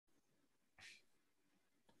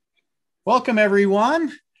Welcome,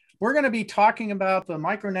 everyone. We're going to be talking about the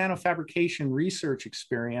micro nano fabrication research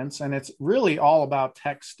experience, and it's really all about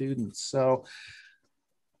tech students. So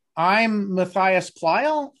I'm Matthias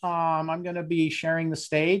Plyle. I'm going to be sharing the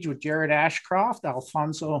stage with Jared Ashcroft,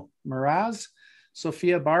 Alfonso Meraz,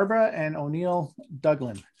 Sophia Barbara, and O'Neill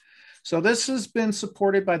Douglin. So this has been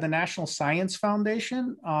supported by the National Science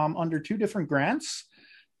Foundation under two different grants,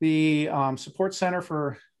 the Support Center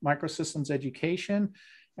for Microsystems Education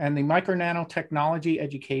and the Micro Nanotechnology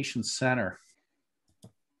Education Center.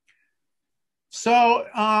 So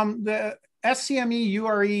the SCME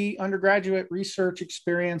URE undergraduate research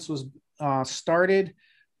experience was started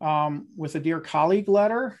with a Dear Colleague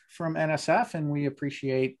letter from NSF, and we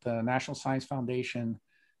appreciate the National Science Foundation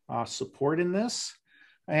support in this.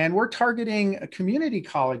 And we're targeting community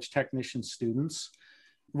college technician students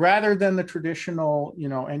rather than the traditional,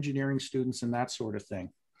 engineering students and that sort of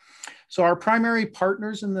thing. So our primary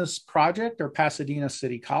partners in this project are Pasadena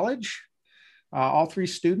City College. All three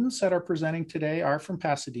students that are presenting today are from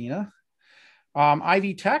Pasadena.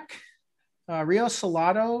 Ivy Tech, Rio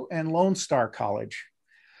Salado, and Lone Star College.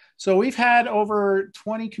 So we've had over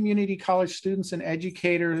 20 community college students and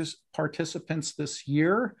educators participants this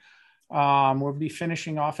year. We'll be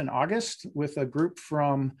finishing off in August with a group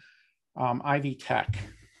from Ivy Tech.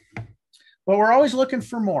 But we're always looking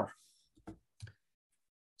for more.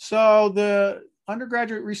 So the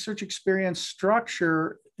undergraduate research experience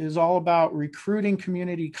structure is all about recruiting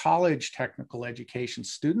community college technical education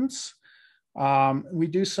students. We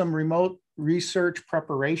do some remote research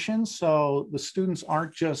preparation, so the students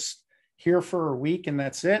aren't just here for a week and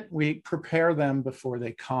that's it. We prepare them before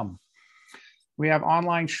they come. We have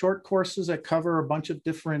online short courses that cover a bunch of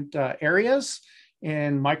different areas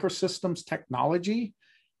in microsystems technology,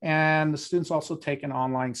 and the students also take an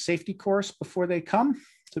online safety course before they come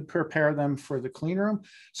to prepare them for the clean room,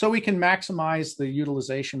 so we can maximize the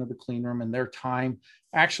utilization of the clean room and their time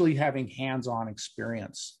actually having hands-on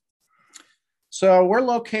experience. So we're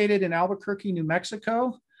located in Albuquerque, New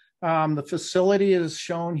Mexico. The facility is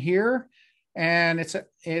shown here, and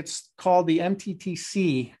it's called the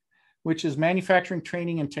MTTC, which is Manufacturing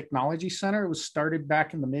Training and Technology Center. It was started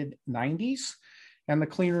back in the mid-90s, and the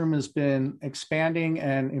clean room has been expanding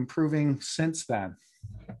and improving since then.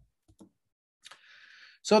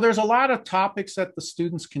 So there's a lot of topics that the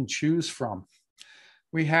students can choose from.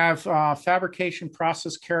 We have fabrication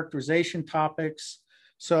process characterization topics.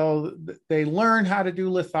 So they learn how to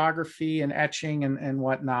do lithography and etching and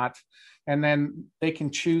whatnot. And then they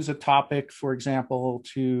can choose a topic, for example,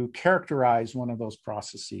 to characterize one of those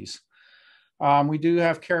processes. We do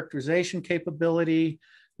have characterization capability.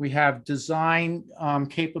 We have design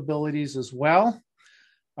capabilities as well.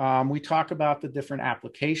 We talk about the different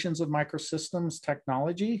applications of microsystems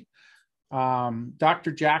technology.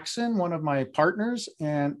 Dr. Jackson, one of my partners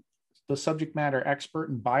and the subject matter expert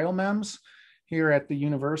in biomems here at the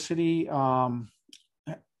university,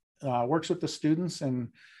 works with the students and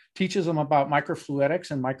teaches them about microfluidics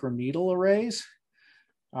and microneedle arrays.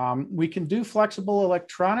 We can do flexible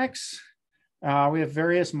electronics. We have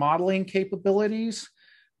various modeling capabilities.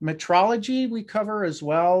 Metrology we cover as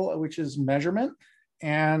well, which is measurement.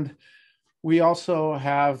 And we also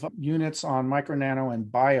have units on micro, nano,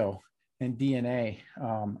 and bio and DNA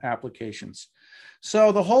applications.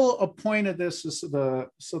 So the whole point of this is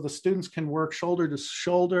so the students can work shoulder to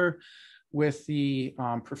shoulder with the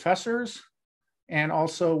professors and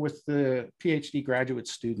also with the PhD graduate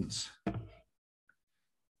students.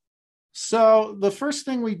 So the first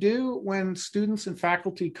thing we do when students and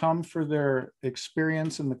faculty come for their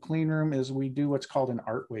experience in the clean room is we do what's called an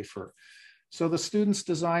art wafer. So the students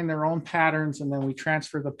design their own patterns, and then we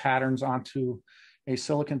transfer the patterns onto a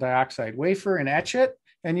silicon dioxide wafer and etch it.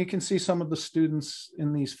 And you can see some of the students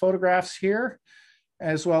in these photographs here,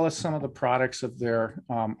 as well as some of the products of their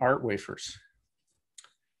art wafers.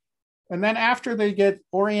 And then after they get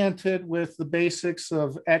oriented with the basics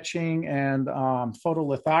of etching and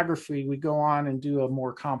photolithography, we go on and do a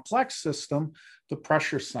more complex system, the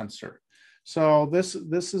pressure sensor. So this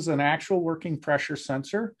is an actual working pressure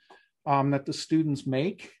sensor that the students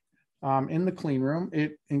make in the clean room.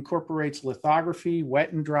 It incorporates lithography,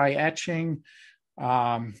 wet and dry etching,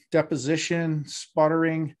 deposition,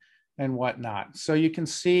 sputtering, and whatnot. So you can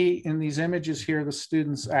see in these images here, the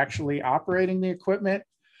students actually operating the equipment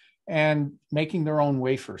and making their own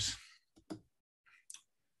wafers.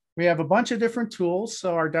 We have a bunch of different tools.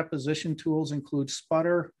 So our deposition tools include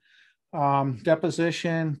sputter,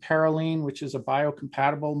 deposition, parylene, which is a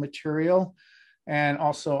biocompatible material, and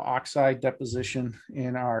also oxide deposition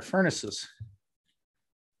in our furnaces.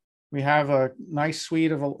 We have a nice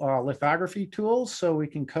suite of lithography tools so we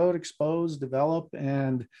can code, expose, develop,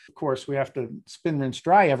 and of course we have to spin, rinse,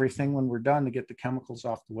 dry everything when we're done to get the chemicals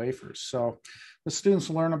off the wafers. So the students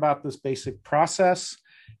learn about this basic process,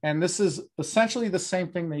 and this is essentially the same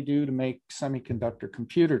thing they do to make semiconductor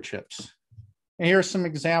computer chips. And here are some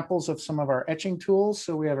examples of some of our etching tools.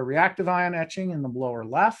 So we have a reactive ion etching in the lower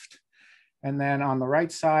left, and then on the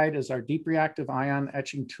right side is our deep reactive ion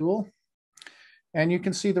etching tool. And you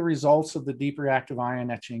can see the results of the deep reactive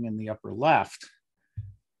ion etching in the upper left.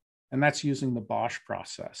 And that's using the Bosch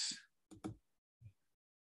process.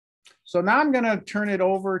 So now I'm going to turn it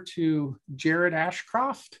over to Jared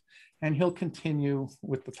Ashcroft, and he'll continue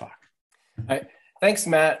with the talk. All right. Thanks,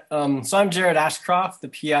 Matt. So I'm Jared Ashcroft, the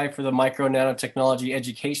PI for the Micro Nanotechnology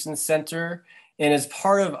Education Center. And as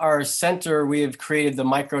part of our center, we have created the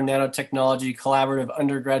Micro Nanotechnology Collaborative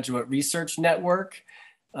Undergraduate Research Network.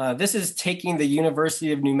 This is taking the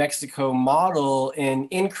University of New Mexico model and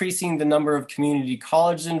increasing the number of community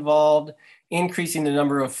colleges involved, increasing the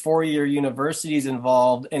number of four-year universities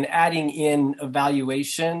involved, and adding in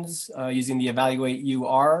evaluations using the Evaluate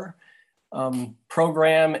UR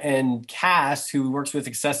program. And CAST, who works with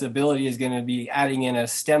accessibility, is going to be adding in a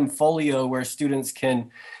STEM folio where students can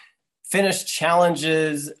finish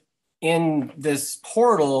challenges in this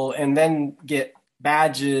portal and then get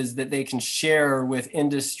badges that they can share with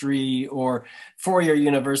industry or four-year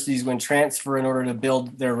universities when transfer in order to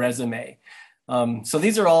build their resume. So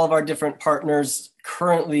these are all of our different partners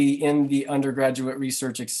currently in the undergraduate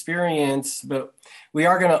research experience, but we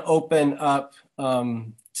are going to open up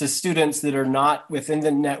to students that are not within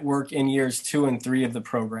the network in years 2 and 3 of the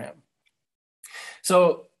program.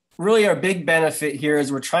 So really our big benefit here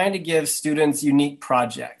is we're trying to give students unique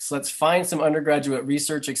projects. Let's find some undergraduate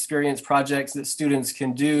research experience projects that students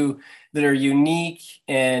can do that are unique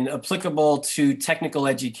and applicable to technical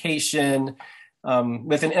education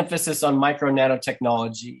with an emphasis on micro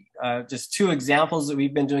nanotechnology. Just 2 examples that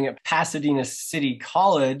we've been doing at Pasadena City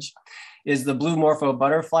College is the blue morpho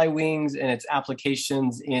butterfly wings and its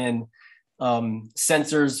applications in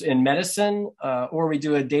sensors in medicine, or we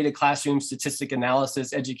do a data classroom statistic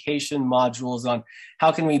analysis education modules on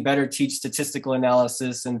how can we better teach statistical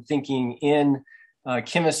analysis and thinking in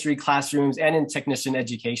chemistry classrooms and in technician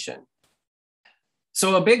education.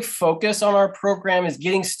 So a big focus on our program is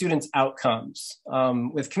getting students outcomes.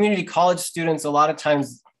 With community college students, a lot of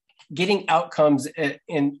times getting outcomes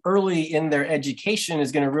early in their education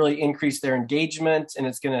is going to really increase their engagement, and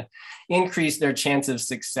it's going to increase their chance of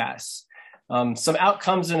success. Some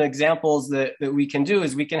outcomes and examples that we can do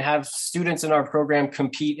is we can have students in our program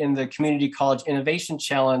compete in the Community College Innovation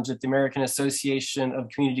Challenge that the American Association of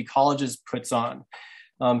Community Colleges puts on.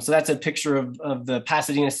 So that's a picture of the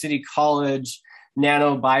Pasadena City College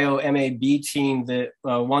Nano Bio MAB team that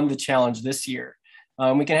won the challenge this year.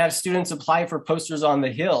 We can have students apply for posters on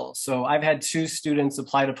the Hill. So I've had 2 students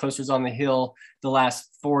apply to posters on the Hill the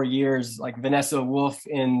last 4 years. Like Vanessa Wolf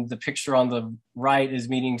in the picture on the right is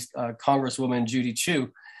meeting Congresswoman Judy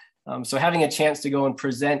Chu. So having a chance to go and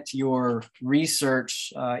present your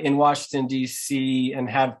research in Washington, D.C. and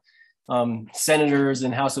have senators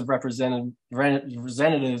and House of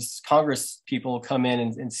Representatives, Congress people come in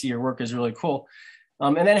and see your work is really cool.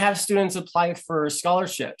 And then have students apply for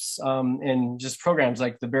scholarships and just programs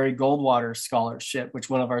like the Barry Goldwater Scholarship, which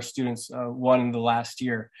one of our students won in the last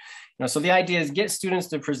year. So the idea is get students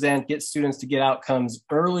to present, get students to get outcomes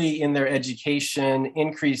early in their education,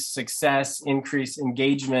 increase success, increase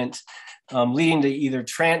engagement, leading to either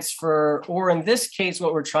transfer, or in this case,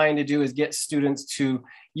 what we're trying to do is get students to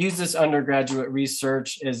use this undergraduate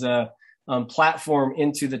research as a platform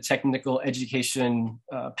into the technical education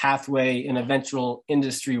pathway and eventual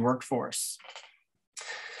industry workforce.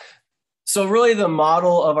 So really the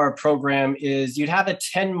model of our program is you'd have a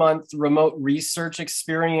 10-month remote research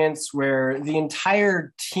experience where the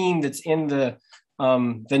entire team that's in the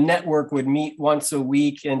network would meet once a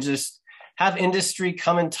week and just have industry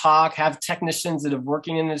come and talk, have technicians that have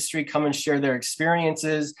working in industry come and share their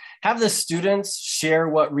experiences, have the students share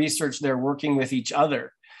what research they're working with each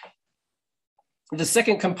other. The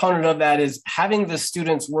second component of that is having the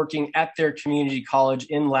students working at their community college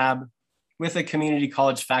in lab with a community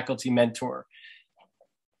college faculty mentor.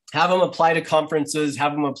 Have them apply to conferences,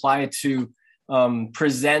 have them apply to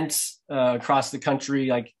present across the country,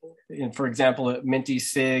 like for example, at Minty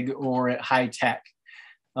SIG or at High Tech.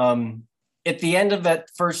 At the end of that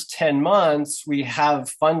first 10 months, we have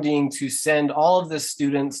funding to send all of the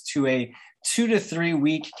students to a 2 to 3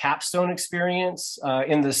 week capstone experience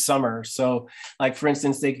in the summer. So like, for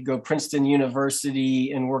instance, they could go Princeton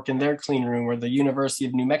University and work in their clean room, or the University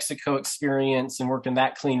of New Mexico experience and work in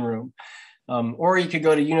that clean room. Or you could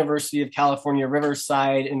go to University of California,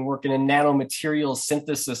 Riverside and work in a nanomaterial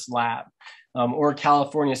synthesis lab, or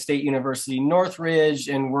California State University, Northridge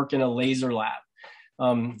and work in a laser lab.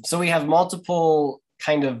 So we have multiple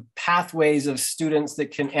kind of pathways of students that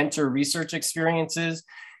can enter research experiences.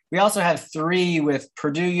 We also have 3 with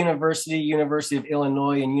Purdue University, University of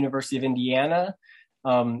Illinois, and University of Indiana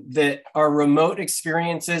that are remote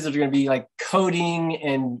experiences that are going to be like coding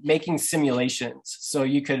and making simulations. So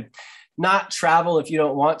you could not travel if you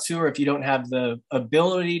don't want to, or if you don't have the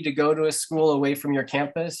ability to go to a school away from your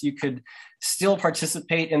campus, you could still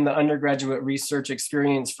participate in the undergraduate research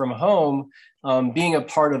experience from home, being a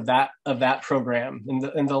part of that program.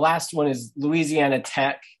 And the last one is Louisiana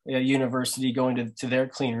Tech University, going to their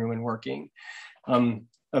clean room and working.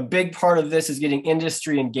 A big part of this is getting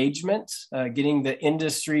industry engagement, getting the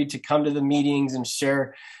industry to come to the meetings and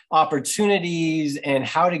share opportunities and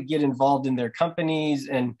how to get involved in their companies,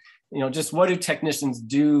 and just what do technicians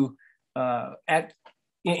do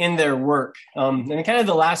in their work. And kind of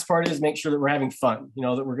the last part is make sure that we're having fun,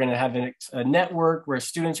 that we're going to have a network where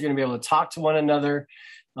students are going to be able to talk to one another,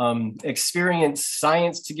 experience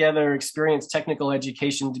science together, experience technical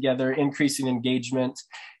education together, increasing engagement,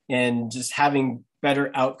 and just having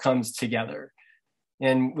better outcomes together.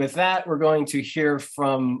 And with that, we're going to hear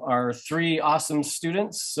from our 3 awesome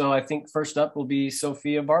students. So I think first up will be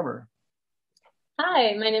Sophia Barber.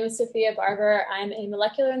 Hi, my name is Sophia Barber. I'm a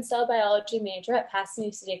molecular and cell biology major at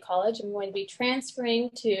Pasadena City College. I'm going to be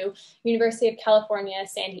transferring to University of California,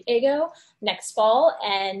 San Diego next fall,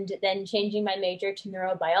 and then changing my major to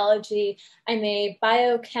neurobiology. I'm a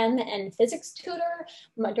biochem and physics tutor.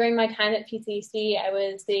 During my time at PCC, I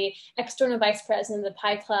was the external vice president of the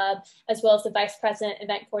Pi Club, as well as the vice president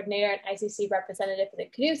event coordinator and ICC representative for the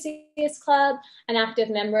Caduceus Club, an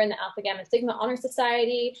active member in the Alpha Gamma Sigma Honor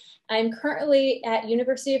Society. I'm currently at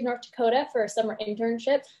University of North Dakota for a summer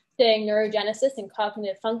internship studying neurogenesis and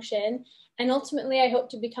cognitive function. And ultimately, I hope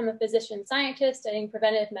to become a physician scientist studying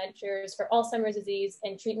preventive measures for Alzheimer's disease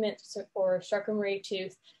and treatment for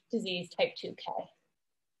Charcot-Marie-Tooth disease type 2K.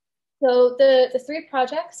 So the 3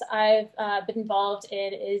 projects I've been involved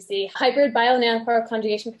in is the hybrid bio-nanoparticle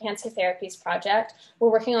conjugation for cancer therapies project. We're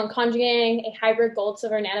working on conjugating a hybrid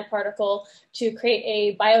gold-silver nanoparticle to create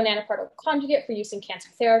a bio-nanoparticle conjugate for use in cancer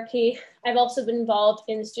therapy. I've also been involved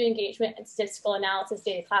in the student engagement and statistical analysis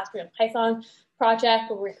data classroom and Python project,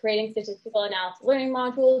 where we're creating statistical analysis learning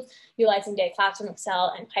modules utilizing data classroom,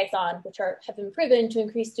 Excel, and Python, which have been proven to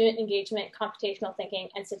increase student engagement, computational thinking,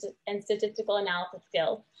 and statistical analysis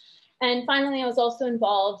skills. And finally, I was also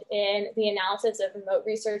involved in the analysis of remote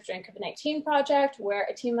research during COVID-19 project, where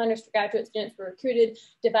a team of undergraduate students were recruited,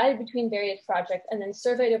 divided between various projects, and then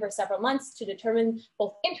surveyed over several months to determine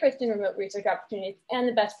both interest in remote research opportunities and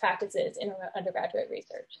the best practices in undergraduate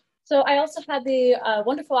research. So I also had the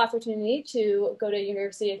wonderful opportunity to go to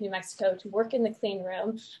University of New Mexico to work in the clean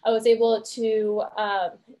room. I was able to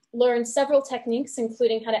learn several techniques,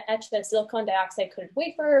 including how to etch the silicon dioxide coated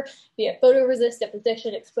wafer via photoresist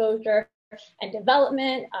deposition, exposure, and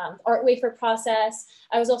development, art wafer process.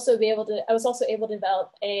 I was also able to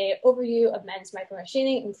develop an overview of MEMS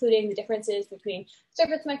micromachining, including the differences between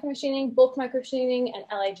surface micromachining, bulk micromachining, and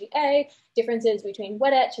LIGA, differences between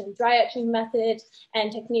wet etch and dry etching methods,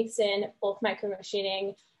 and techniques in bulk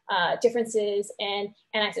micromachining, differences in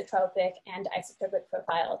anisotropic and isotopic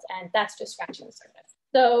profiles, and that's just scratching the surface.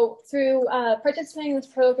 So through participating in these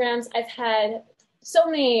programs, I've had so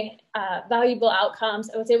many valuable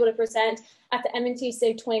outcomes. I was able to present at the M&T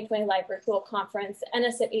SIG 2020 Live Virtual Conference, the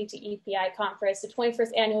NSF ATE Conference, the 21st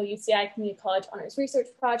Annual UCI Community College Honors Research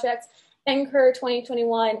Projects, NCUR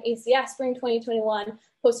 2021, ACS Spring 2021,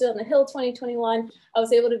 Posted on the Hill 2021.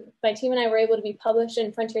 My team and I were able to be published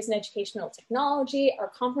in Frontiers in Educational Technology. Our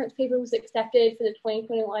conference paper was accepted for the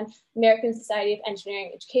 2021 American Society of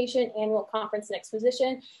Engineering Education Annual Conference and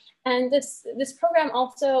Exposition. And this program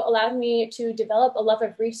also allowed me to develop a love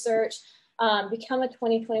of research, become a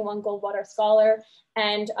 2021 Goldwater Scholar,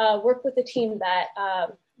 and work with the team that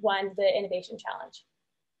won the Innovation Challenge.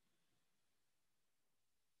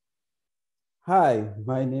 Hi,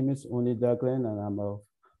 my name is Oni Douglin, and I'm a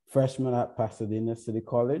freshman at Pasadena City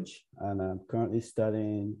College, and I'm currently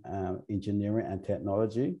studying engineering and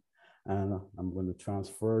technology. And I'm going to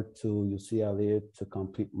transfer to UCLA to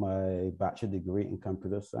complete my bachelor degree in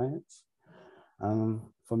computer science.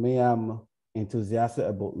 For me, I'm enthusiastic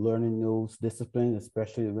about learning new disciplines,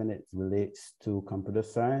 especially when it relates to computer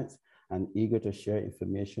science. and eager to share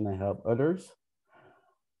information and help others.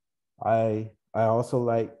 I also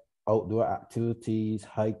like outdoor activities,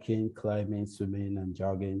 hiking, climbing, swimming, and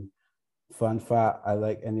jogging. Fun fact, I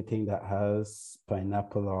like anything that has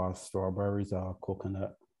pineapple or strawberries or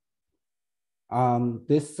coconut.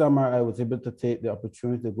 This summer, I was able to take the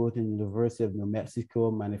opportunity to go to the University of New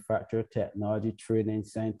Mexico Manufacturing Technology Training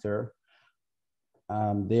Center.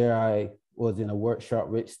 There I was in a workshop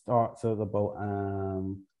which starts about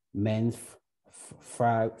men's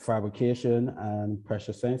fabrication and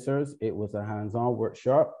pressure sensors. It was a hands-on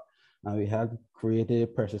workshop, and we had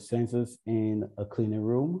created pressure sensors in a cleaning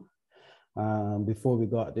room. Before we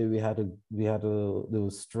got there, we had to do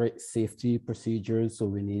strict safety procedures, so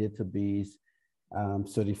we needed to be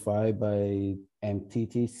certified by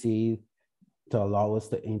MTTC to allow us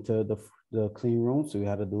to enter the clean room. So we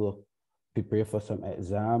had to prepare for some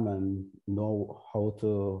exam and know how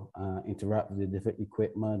to interact with the different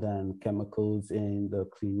equipment and chemicals in the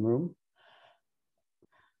clean room.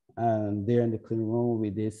 And there in the clean room, we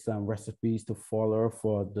did some recipes to follow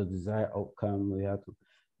for the desired outcome. We had to,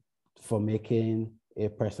 for making a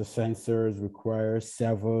pressure sensors requires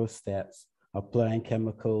several steps: applying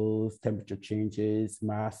chemicals, temperature changes,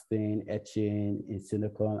 masking, etching in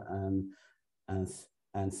silicone, and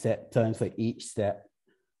set times for each step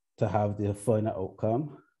to have the final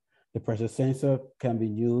outcome. The pressure sensor can be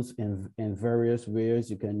used in various ways.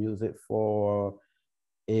 You can use it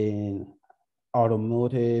in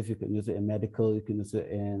automotive, you can use it in medical, you can use it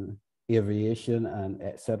in aviation, and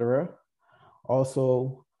etc.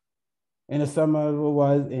 Also, in the summer, I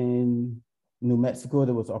was in New Mexico.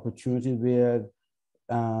 There was opportunity where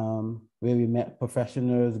we met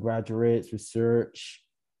professionals, graduates, researchers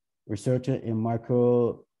in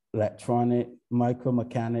microelectronic,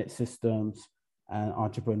 micromechanic systems, and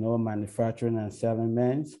entrepreneur manufacturing and selling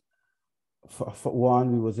MEMS. For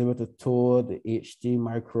one, we was able to tour the HD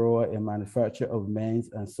Micro, a manufacturer of MEMS,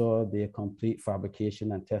 and saw their complete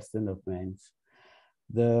fabrication and testing of MEMS.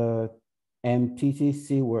 The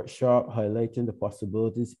MTTC workshop highlighting the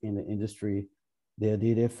possibilities in the industry. They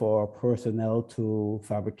did it for personnel to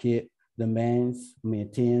fabricate the MEMS,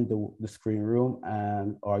 maintain the screen room,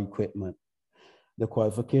 and our equipment. The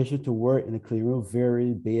qualification to work in the clean room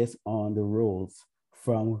vary based on the roles,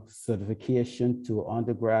 from certification to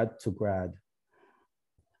undergrad to grad.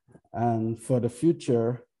 And for the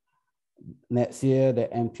future, next year, the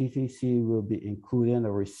MTTC will be including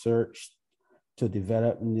a research to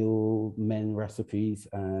develop new MEMS recipes.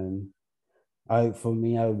 And for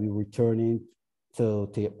me, I will be returning to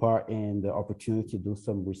take part in the opportunity to do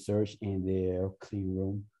some research in their clean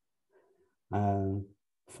room.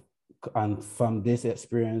 And from this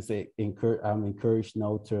experience, I'm encouraged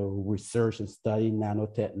now to research and study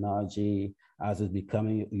nanotechnology as it's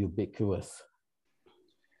becoming ubiquitous.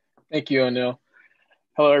 Thank you, Anil.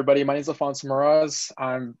 Hello, everybody. My name is Alfonso Moraz.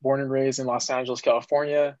 I'm born and raised in Los Angeles,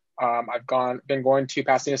 California. I've been going to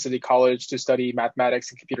Pasadena City College to study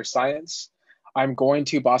mathematics and computer science. I'm going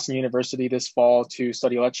to Boston University this fall to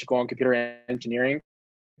study electrical and computer engineering.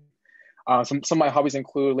 Some of my hobbies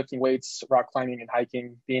include lifting weights, rock climbing, and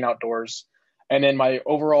hiking, being outdoors. And then my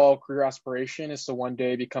overall career aspiration is to one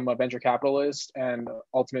day become a venture capitalist and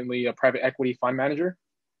ultimately a private equity fund manager.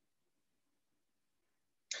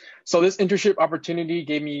 So this internship opportunity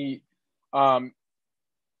gave me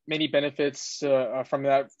many benefits from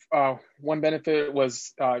that. One benefit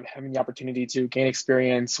was having the opportunity to gain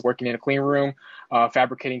experience working in a clean room,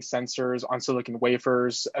 fabricating sensors on silicon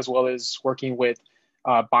wafers, as well as working with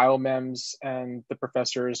biomems and the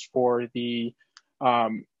professors for the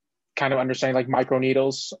kind of understanding like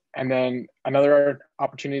microneedles. And then another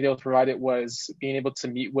opportunity that was provided was being able to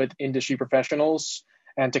meet with industry professionals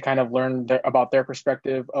and to kind of learn about their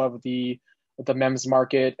perspective of the MEMS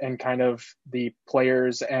market and kind of the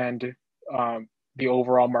players and the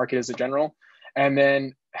overall market as a general. And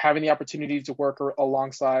then having the opportunity to work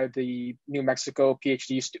alongside the New Mexico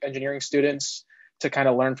PhD engineering students to kind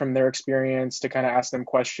of learn from their experience, to kind of ask them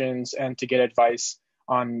questions and to get advice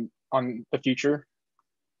on the future.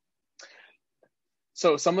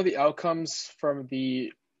 So some of the outcomes from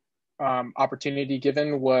the opportunity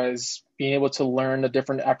given was being able to learn the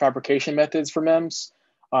different fabrication methods for MEMS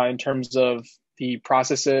in terms of the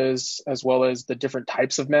processes as well as the different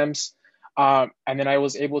types of MEMS. And then I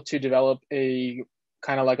was able to develop a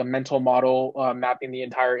kind of like a mental model mapping the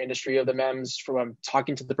entire industry of the MEMS, from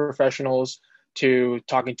talking to the professionals to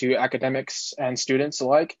talking to academics and students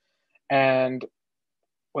alike, and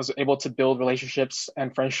was able to build relationships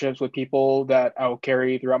and friendships with people that I will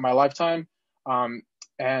carry throughout my lifetime.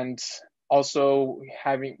 And also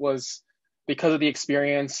was because of the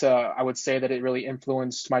experience, I would say that it really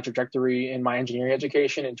influenced my trajectory in my engineering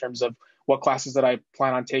education in terms of what classes that I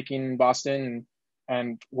plan on taking in Boston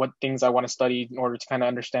and what things I want to study in order to kind of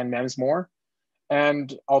understand MEMS more.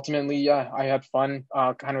 And ultimately, yeah, I had fun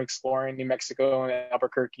kind of exploring New Mexico and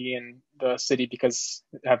Albuquerque and the city because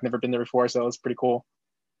I've never been there before, so it was pretty cool.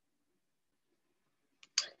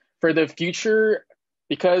 For the future,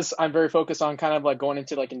 because I'm very focused on kind of like going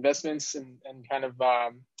into like investments and kind of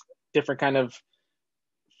different kind of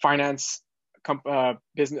finance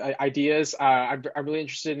business ideas, I'm really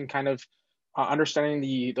interested in kind of understanding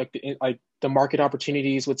the market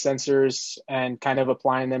opportunities with sensors and kind of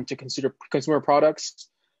applying them to consumer products.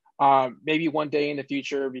 Maybe one day in the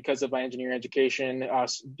future, because of my engineering education,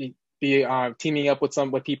 be teaming up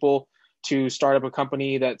with people to start up a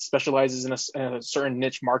company that specializes in a certain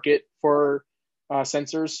niche market for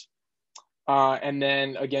sensors. And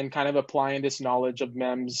then again, kind of applying this knowledge of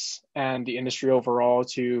MEMS and the industry overall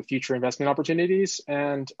to future investment opportunities.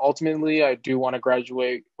 And ultimately, I do want to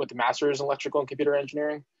graduate with a master's in electrical and computer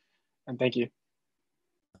engineering. And thank you.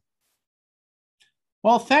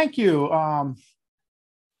 Well, thank you.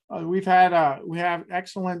 We have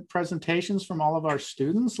excellent presentations from all of our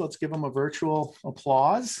students. Let's give them a virtual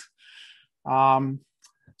applause.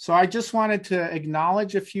 So I just wanted to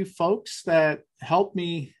acknowledge a few folks that helped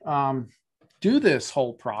me do this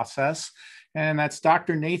whole process. And that's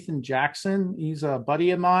Dr. Nathan Jackson. He's a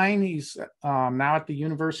buddy of mine. He's now at the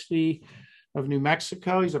University of New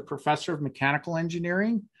Mexico. He's a professor of mechanical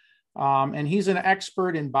engineering. And he's an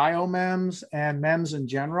expert in biomems and MEMS in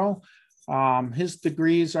general. His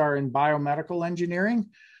degrees are in biomedical engineering.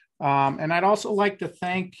 And I'd also like to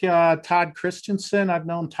thank Todd Christensen. I've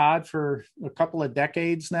known Todd for a couple of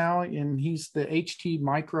decades now, and he's the HT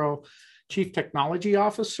Micro Chief Technology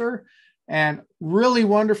Officer. And really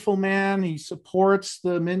wonderful man. He supports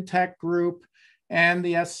the MinTech group and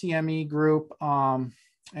the SCME group.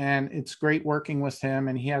 And it's great working with him.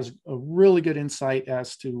 And he has a really good insight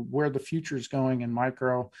as to where the future is going in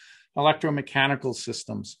micro electromechanical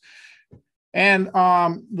systems. And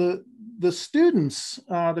the students,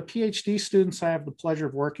 the PhD students I have the pleasure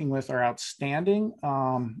of working with are outstanding.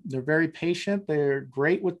 They're very patient. They're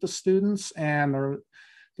great with the students, and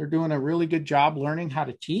they're doing a really good job learning how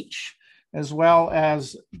to teach, as well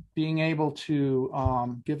as being able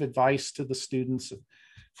to give advice to the students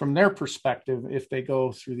from their perspective if they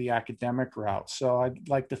go through the academic route. So I'd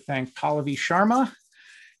like to thank Pallavi Sharma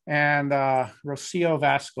and Rocio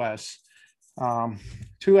Vasquez.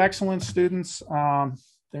 Two excellent students.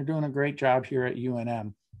 They're doing a great job here at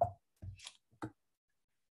UNM.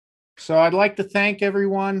 So I'd like to thank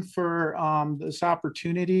everyone for this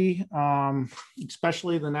opportunity,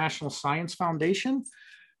 especially the National Science Foundation.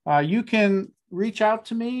 You can reach out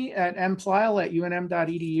to me at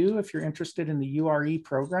mplyle@unm.edu if you're interested in the URE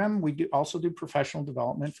program. We also do professional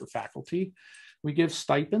development for faculty. We give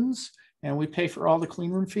stipends, and we pay for all the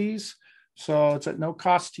cleanroom fees. So it's at no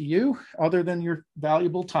cost to you other than your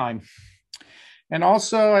valuable time. And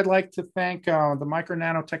also, I'd like to thank the Micro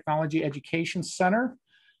Nanotechnology Education Center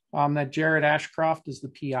that Jared Ashcroft is the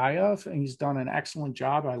PI of, and he's done an excellent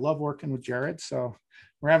job. I love working with Jared, so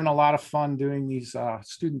we're having a lot of fun doing these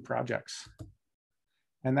student projects.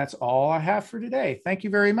 And that's all I have for today. Thank you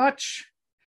very much.